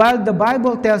 While the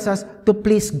Bible tells us to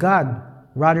please God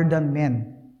rather than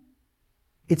men.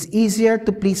 It's easier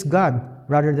to please God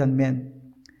rather than men.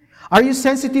 Are you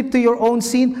sensitive to your own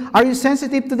sin? Are you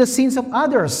sensitive to the sins of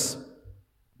others?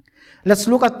 Let's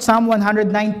look at Psalm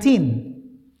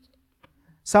 119.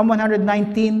 Psalm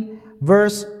 119,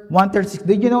 verse 136.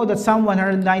 Did you know that Psalm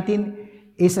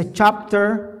 119 is a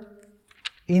chapter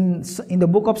in the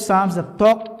book of Psalms that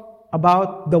talk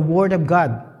about the Word of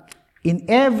God? In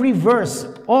every verse,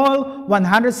 all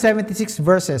 176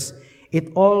 verses,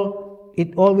 it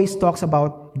always talks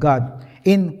about God.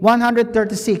 In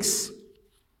 136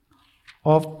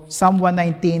 of Psalm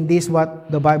 119, this is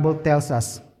what the Bible tells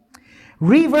us.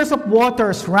 Rivers of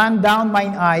waters run down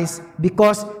mine eyes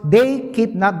because they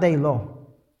keep not thy law.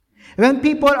 When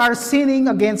people are sinning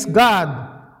against God,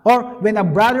 or when a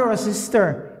brother or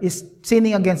sister is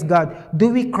sinning against God, do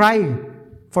we cry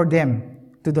for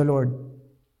them to the Lord?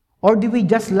 Or do we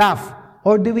just laugh?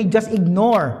 Or do we just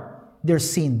ignore their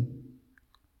sin?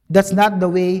 That's not the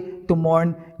way to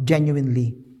mourn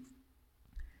genuinely.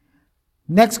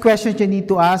 Next question you need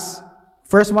to ask.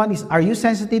 First one is, are you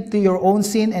sensitive to your own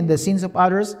sin and the sins of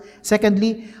others?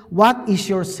 Secondly, what is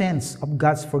your sense of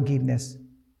God's forgiveness?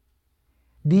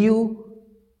 Do you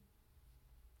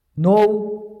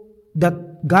know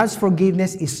that God's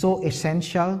forgiveness is so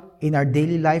essential in our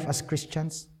daily life as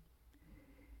Christians?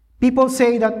 People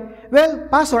say that, well,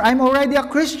 Pastor, I'm already a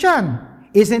Christian.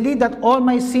 Isn't it that all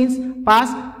my sins,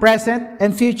 past, present,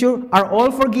 and future, are all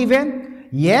forgiven?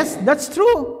 Yes, that's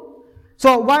true.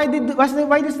 So why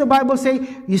does the Bible say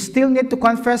you still need to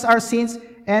confess our sins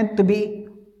and to be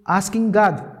asking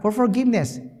God for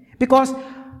forgiveness? Because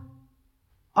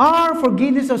our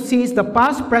forgiveness of sins, the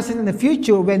past, present, and the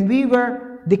future, when we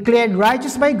were declared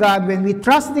righteous by God, when we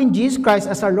trusted in Jesus Christ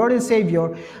as our Lord and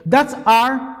Savior, that's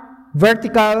our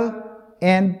vertical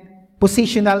and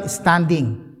positional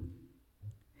standing.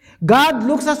 God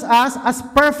looks at us as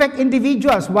perfect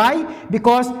individuals. Why?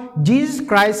 Because Jesus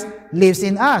Christ lives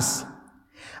in us.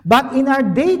 But in our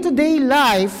day-to-day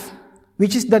life,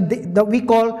 which is that we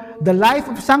call the life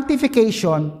of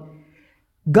sanctification,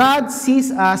 God sees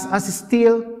us as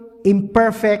still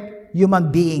imperfect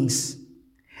human beings.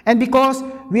 And because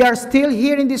we are still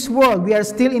here in this world, we are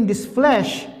still in this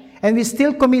flesh, and we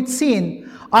still commit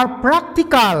sin, our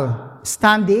practical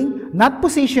standing, not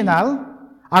positional,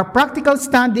 our practical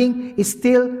standing is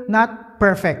still not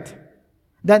perfect.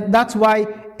 That's why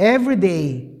every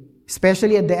day,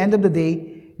 especially at the end of the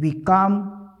day, we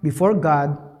come before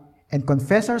God and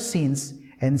confess our sins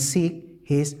and seek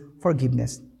His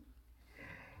forgiveness.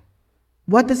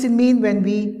 What does it mean when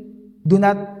we do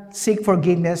not seek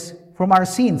forgiveness from our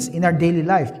sins in our daily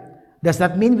life? Does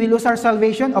that mean we lose our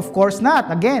salvation? Of course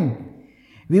not. Again,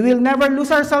 we will never lose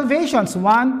our salvations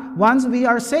once we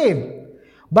are saved.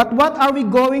 But what are we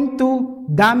going to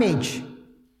damage?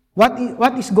 What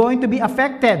is going to be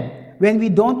affected when we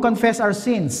don't confess our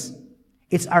sins?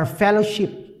 It's our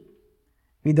fellowship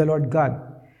with the Lord God.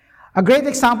 A great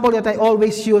example that I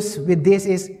always use with this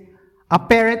is a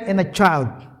parent and a child.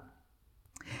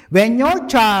 When your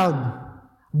child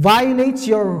violates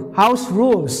your house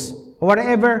rules, or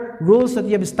whatever rules that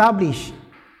you have established,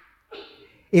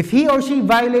 if he or she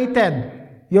violated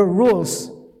your rules,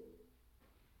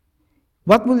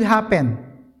 what will happen?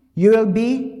 You will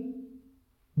be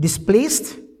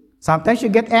displeased. Sometimes you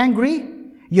get angry.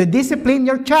 You discipline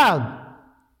your child.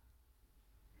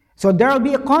 So there will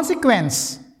be a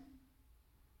consequence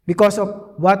because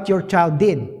of what your child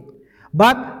did.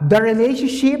 But the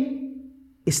relationship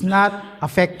is not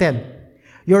affected.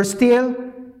 You're still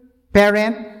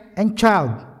parent and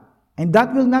child. and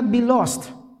that will not be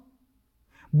lost.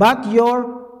 But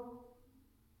your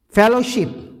fellowship,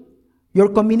 your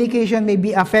communication may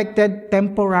be affected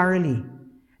temporarily.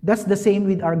 That's the same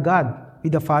with our God,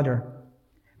 with the Father.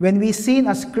 When we sin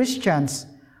as Christians,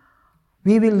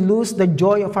 we will lose the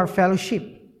joy of our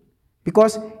fellowship.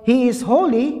 Because He is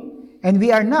holy, and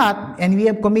we are not, and we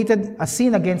have committed a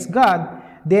sin against God,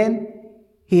 then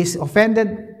He is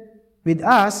offended with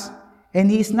us, and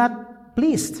He is not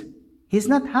pleased. He is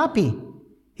not happy.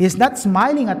 He is not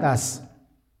smiling at us.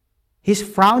 He is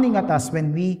frowning at us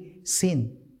when we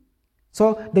sin.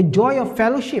 So the joy of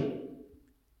fellowship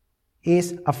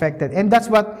is affected. And that's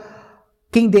what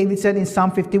King David said in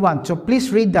Psalm 51. So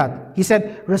please read that. He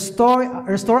said,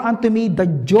 Restore unto me the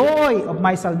joy of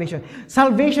my salvation.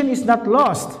 Salvation is not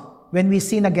lost when we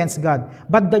sin against God,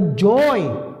 but the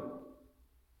joy.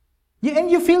 And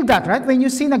you feel that, right? When you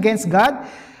sin against God,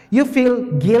 you feel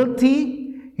guilty.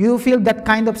 You feel that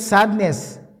kind of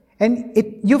sadness. And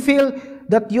you feel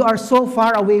that you are so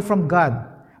far away from God.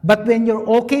 But when you're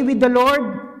okay with the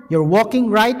Lord, you're walking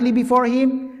rightly before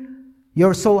Him,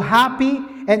 you're so happy,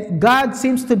 and God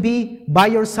seems to be by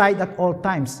your side at all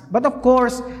times. But of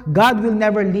course, God will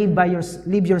never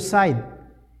leave your side.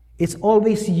 It's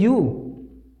always you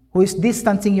who is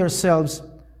distancing yourselves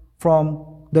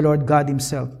from the Lord God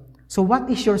Himself. So what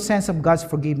is your sense of God's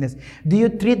forgiveness? Do you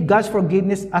treat God's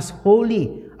forgiveness as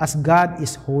holy as God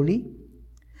is holy?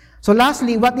 So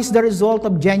lastly, what is the result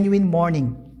of genuine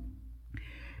mourning?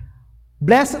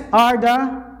 Blessed are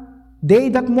they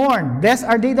that mourn. Blessed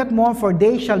are they that mourn, for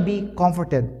they shall be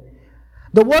comforted.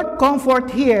 The word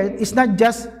comfort here is not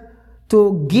just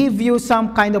to give you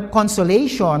some kind of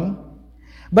consolation,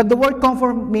 but the word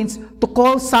comfort means to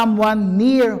call someone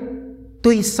near to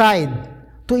his side,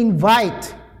 to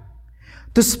invite,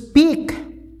 to speak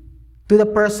to the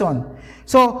person.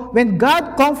 So when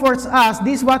God comforts us,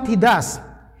 this is what He does.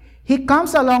 He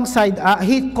comes alongside,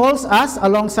 He calls us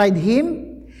alongside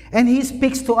Him, and He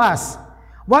speaks to us.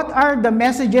 What are the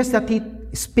messages that He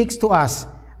speaks to us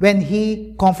when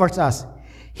He comforts us?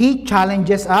 He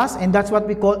challenges us, and that's what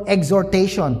we call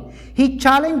exhortation. He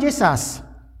challenges us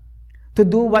to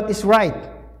do what is right.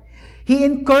 He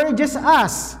encourages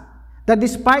us that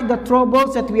despite the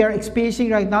troubles that we are experiencing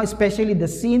right now, especially the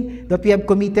sin that we have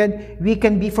committed, we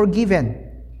can be forgiven.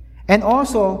 And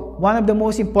also, one of the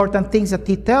most important things that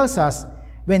He tells us,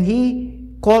 when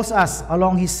He calls us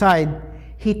along His side,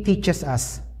 He teaches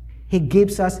us. He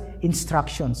gives us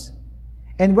instructions.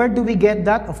 And where do we get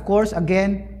that? Of course,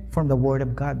 again, from the Word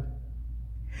of God.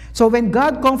 So when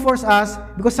God comforts us,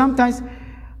 because sometimes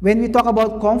when we talk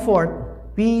about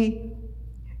comfort, we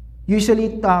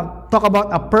usually talk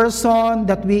about a person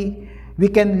that we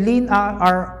can lean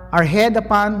our head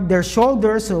upon their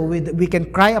shoulders so we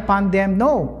can cry upon them.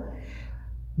 No.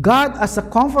 God as a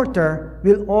comforter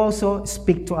will also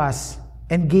speak to us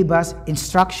and give us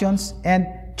instructions and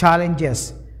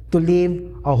challenges to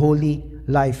live a holy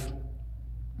life.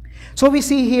 So we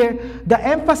see here, the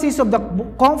emphasis of the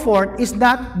comfort is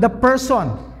not the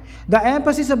person. The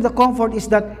emphasis of the comfort is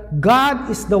that God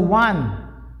is the one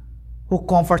who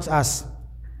comforts us.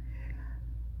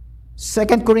 2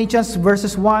 Corinthians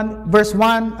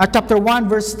chapter 1,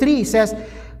 verse 3 says,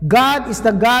 God is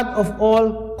the God of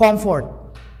all comfort.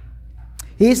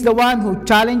 He is the one who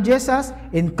challenges us,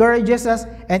 encourages us,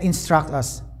 and instructs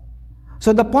us.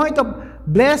 So the point of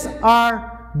blessed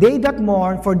are they that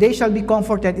mourn, for they shall be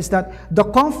comforted, is that the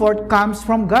comfort comes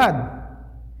from God.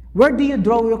 Where do you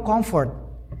draw your comfort?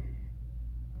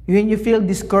 When you feel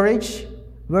discouraged,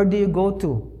 where do you go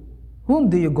to? Whom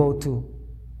do you go to?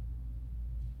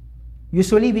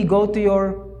 Usually we go to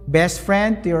your best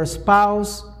friend, to your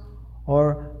spouse,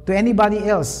 or to anybody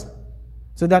else,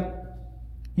 so that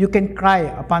you can cry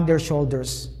upon their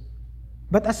shoulders.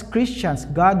 But as Christians,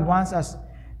 God wants us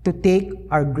to take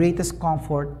our greatest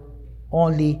comfort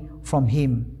only from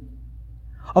Him.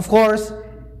 Of course,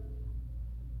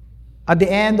 at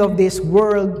the end of this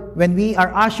world, when we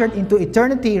are ushered into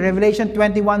eternity, Revelation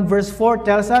 21 verse 4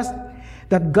 tells us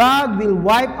that God will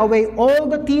wipe away all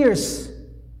the tears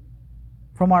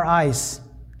from our eyes.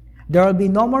 There will be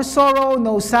no more sorrow,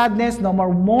 no sadness, no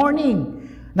more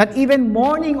mourning, not even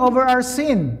mourning over our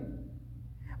sin.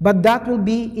 But that will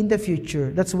be in the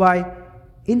future. That's why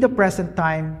in the present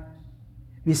time,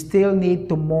 we still need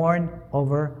to mourn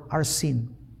over our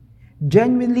sin.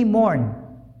 Genuinely mourn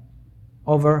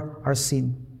over our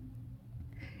sin.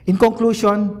 In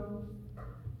conclusion,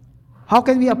 how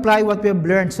can we apply what we have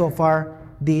learned so far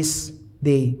this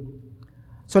day?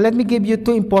 So let me give you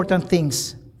two important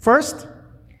things. First,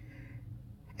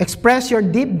 express your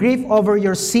deep grief over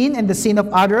your sin and the sin of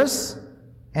others,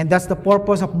 and that's the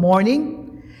purpose of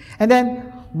mourning. And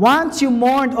then, once you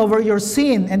mourned over your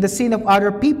sin and the sin of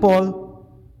other people,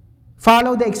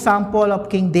 follow the example of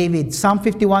King David. Psalm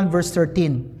 51 verse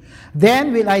 13.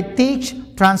 Then will I teach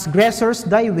transgressors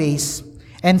thy ways,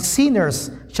 and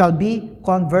sinners shall be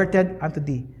converted unto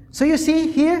thee. So you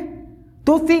see here,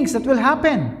 two things that will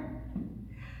happen.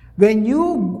 When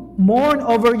you mourn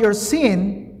over your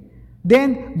sin,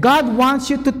 then God wants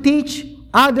you to teach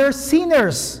other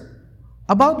sinners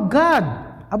about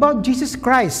God, about Jesus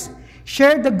Christ.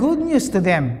 Share the good news to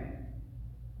them.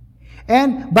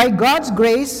 And by God's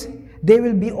grace, they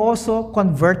will be also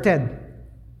converted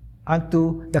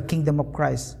unto the kingdom of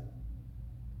Christ.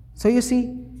 So you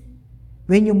see,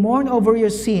 when you mourn over your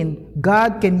sin,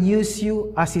 God can use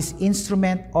you as His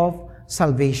instrument of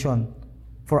salvation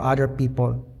for other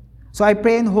people. So I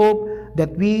pray and hope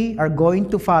that we are going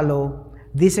to follow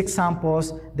these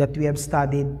examples that we have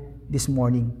studied this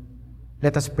morning.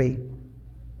 Let us pray.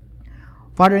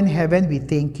 Father in heaven, we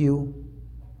thank you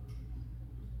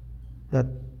that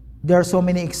there are so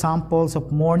many examples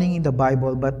of mourning in the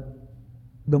Bible, but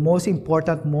the most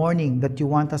important mourning that you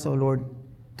want us, O Lord,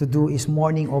 to do is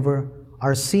mourning over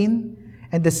our sin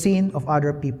and the sin of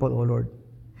other people, O Lord.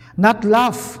 Not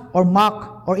laugh or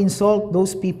mock or insult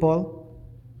those people,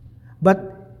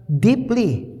 but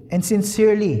deeply and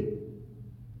sincerely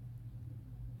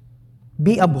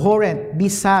be abhorrent, be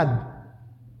sad,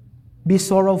 be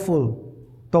sorrowful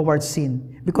towards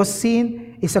sin. Because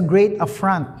sin is a great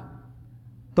affront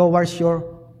towards your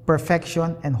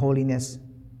perfection and holiness.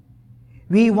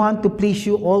 We want to please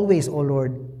you always, O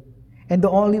Lord. And the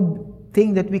only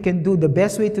thing that we can do, the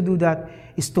best way to do that,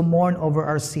 is to mourn over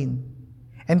our sin.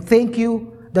 And thank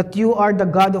you that you are the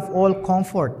God of all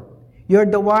comfort. You're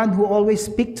the one who always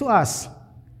speaks to us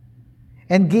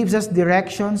and gives us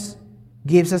directions,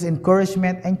 gives us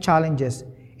encouragement and challenges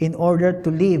in order to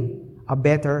live a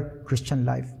better Christian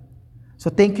life. So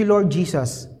thank you, Lord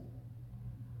Jesus,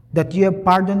 that you have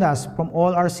pardoned us from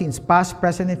all our sins, past,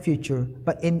 present, and future.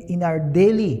 But in our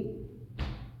daily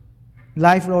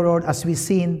life, Lord, as we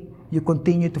sin, you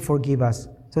continue to forgive us.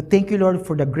 So thank you, Lord,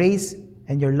 for the grace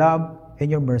and your love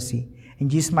and your mercy. In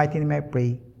Jesus' mighty name I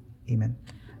pray. Amen.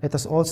 Let us all